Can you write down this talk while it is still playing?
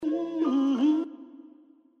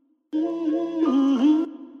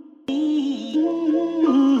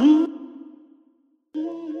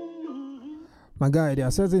My guy, there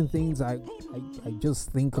are certain things I just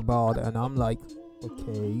think about and I'm like,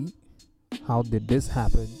 okay, how did this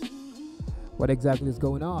happen? What exactly is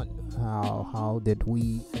going on? How did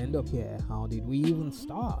we end up here? How did we even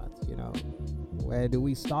start? Where do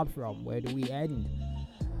we start from? Where do we end?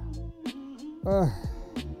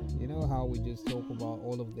 You know how we just talk about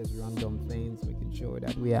all of these random things, making sure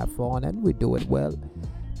that we have fun and we do it well.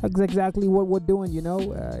 That's exactly what we're doing,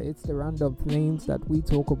 It's the random things that we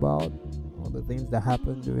talk about, all the things that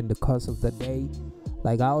happen during the course of the day.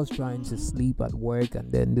 Like I was trying to sleep at work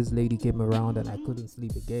and then this lady came around and I couldn't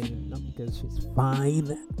sleep again. Not because she's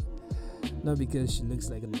fine, not because she looks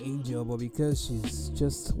like an angel, but because she's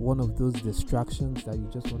just one of those distractions that you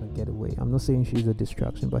just want to get away. I'm not saying she's a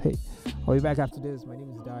distraction, but hey, I'll be back after this. My name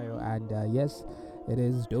is Dio, and yes, it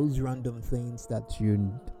is those random things that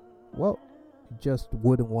you just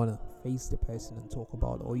wouldn't want to face the person and talk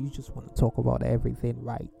about, or you just want to talk about everything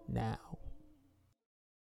right now.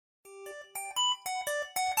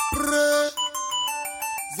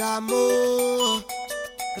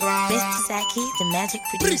 Mr. Zaki, the magic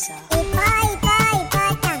producer.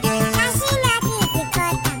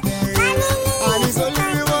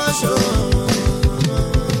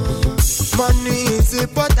 Money is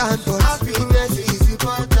important, but happiness is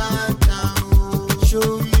important.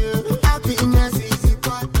 Show you happiness is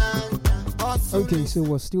important. Okay, so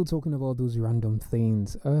we're still talking about those random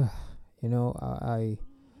things. I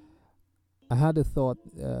had a thought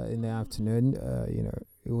in the afternoon.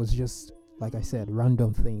 It was just like I said,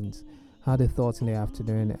 random things. I had a thought in the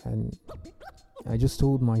afternoon, and I just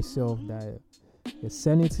told myself that the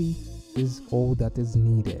sanity is all that is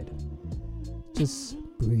needed. Just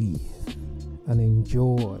breathe and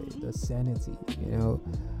enjoy the sanity.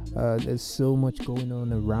 There's so much going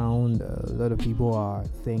on around. A lot of people are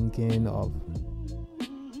thinking of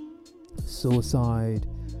suicide.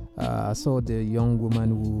 I saw the young woman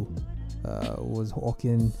who was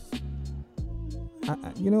walking.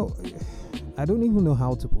 I don't even know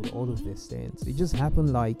how to put all of these things. It just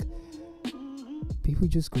happened like people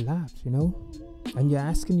just collapsed, and you're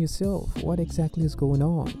asking yourself, what exactly is going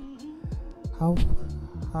on?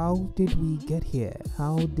 How did we get here?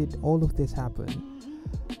 How did all of this happen?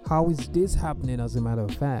 How is this happening, as a matter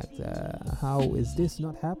of fact? How is this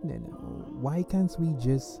not happening? Why can't we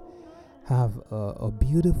just have a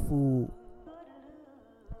beautiful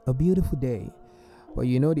day? But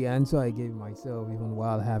the answer I gave myself, even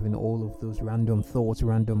while having all of those random thoughts,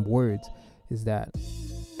 random words, is that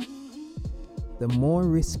the more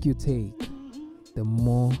risk you take, the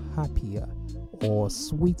more happier or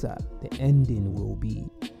sweeter the ending will be.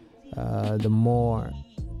 The more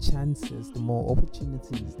chances, the more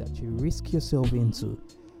opportunities that you risk yourself into.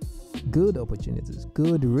 Good opportunities,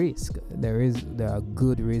 good risk. There are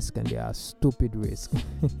good risk and there are stupid risk.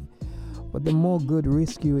 But the more good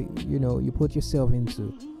risk you put yourself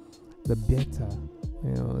into, the better,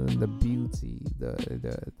 the beauty,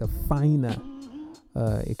 the finer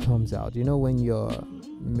it comes out. When you're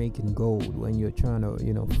making gold, when you're trying to,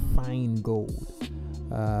 find gold,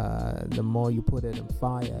 the more you put it in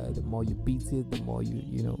fire, the more you beat it, the more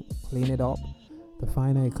you clean it up, the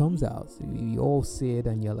finer it comes out. So you all see it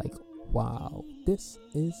and you're like, wow, this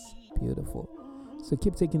is beautiful. So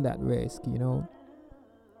keep taking that risk,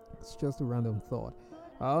 It's just a random thought.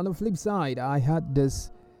 On the flip side, I had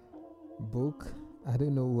this book. I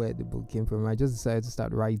don't know where the book came from. I just decided to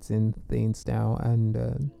start writing things down, and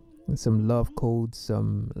some love codes,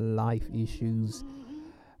 some life issues,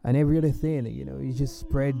 and every other thing. You just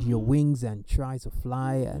spread your wings and try to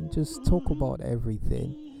fly and just talk about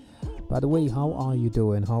everything. By the way, how are you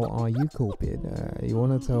doing? How are you coping? You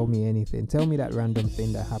want to tell me anything? Tell me that random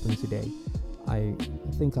thing that happened today. I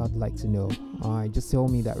think I'd like to know. Just tell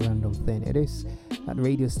me that random thing. It is that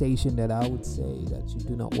radio station that I would say that you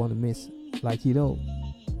do not want to miss.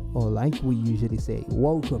 Or like we usually say,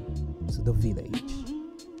 welcome to the village.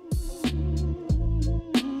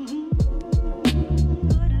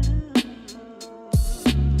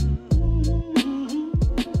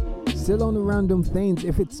 Still on the random things.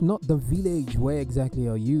 If it's not the village, where exactly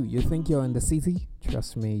are you? You think you're in the city?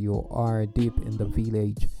 Trust me, you are deep in the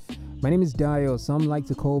village. My name is Dio. Some like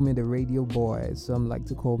to call me the radio boy. Some like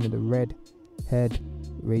to call me the red head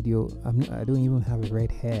radio. I don't even have a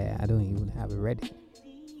red hair. I don't even have a red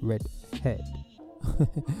head.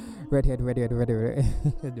 Redhead.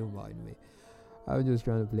 Don't mind me. I was just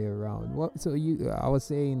trying to play around. I was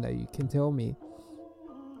saying that you can tell me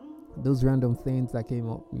those random things that came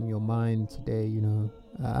up in your mind today.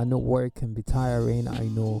 I know work can be tiring. I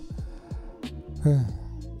know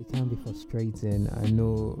it can be frustrating. I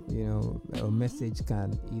know, a message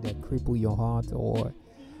can either cripple your heart or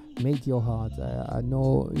make your heart. I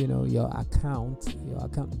know, your account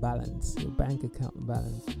balance, your bank account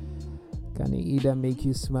balance can either make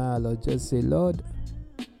you smile or just say, Lord,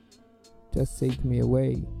 just take me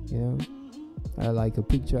away. Like a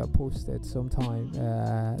picture I posted sometime.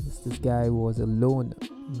 This guy was alone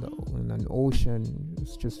in an ocean. He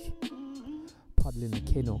was just paddling a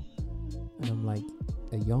canoe, and I'm like,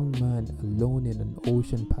 a young man alone in an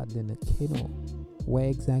ocean paddling a canoe. Where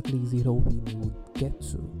exactly is he hoping he would get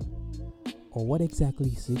to? Or what exactly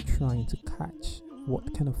is he trying to catch?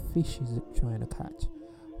 What kind of fish is it trying to catch?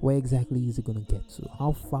 Where exactly is he going to get to?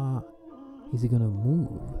 How far is he going to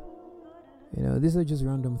move? These are just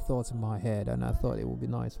random thoughts in my head, and I thought it would be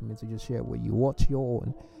nice for me to just share with you. What's your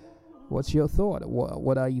thought?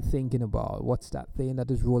 What are you thinking about? What's that thing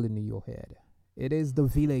that is rolling in your head? It is The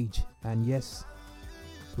Village, and yes,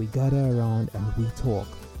 we gather around and we talk.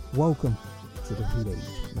 Welcome to The Village.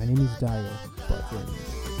 My name is Dio Buttons.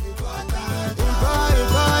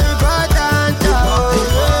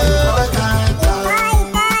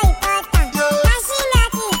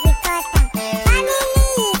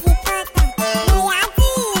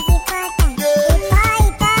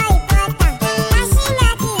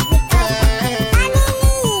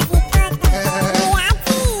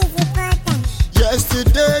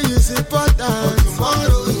 Yesterday is important,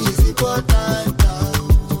 tomorrow is important.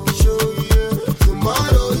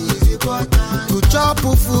 Tomorrow is important. To chop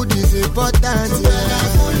food is important.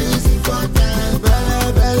 Food is important.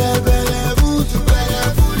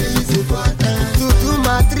 Food is important. To do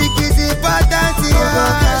matric is important.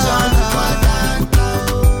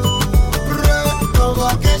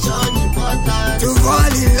 Convocation important. To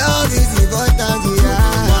fall in love is important.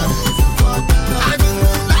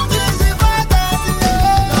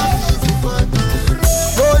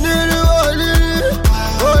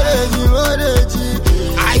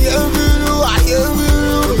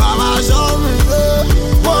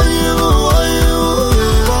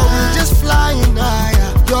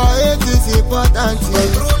 Important.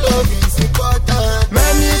 True love is important.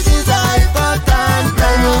 Many things are important.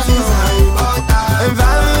 And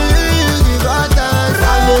family is important.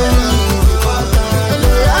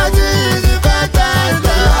 Loyalty is important.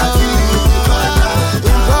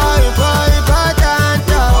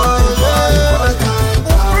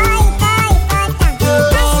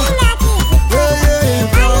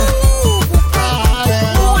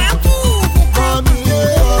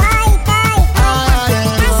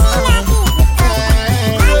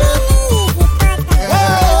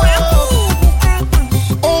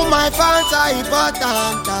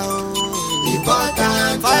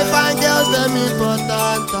 Important. Five fine girls, them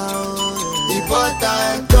important.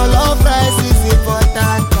 Important. Your love rice is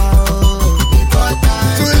important.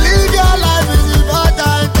 Important. To live your life is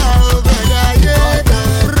important.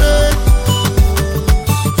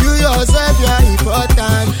 You yourself, you're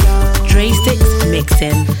important. Dre Sticks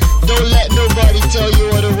mixing. Don't let nobody tell you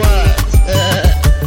what to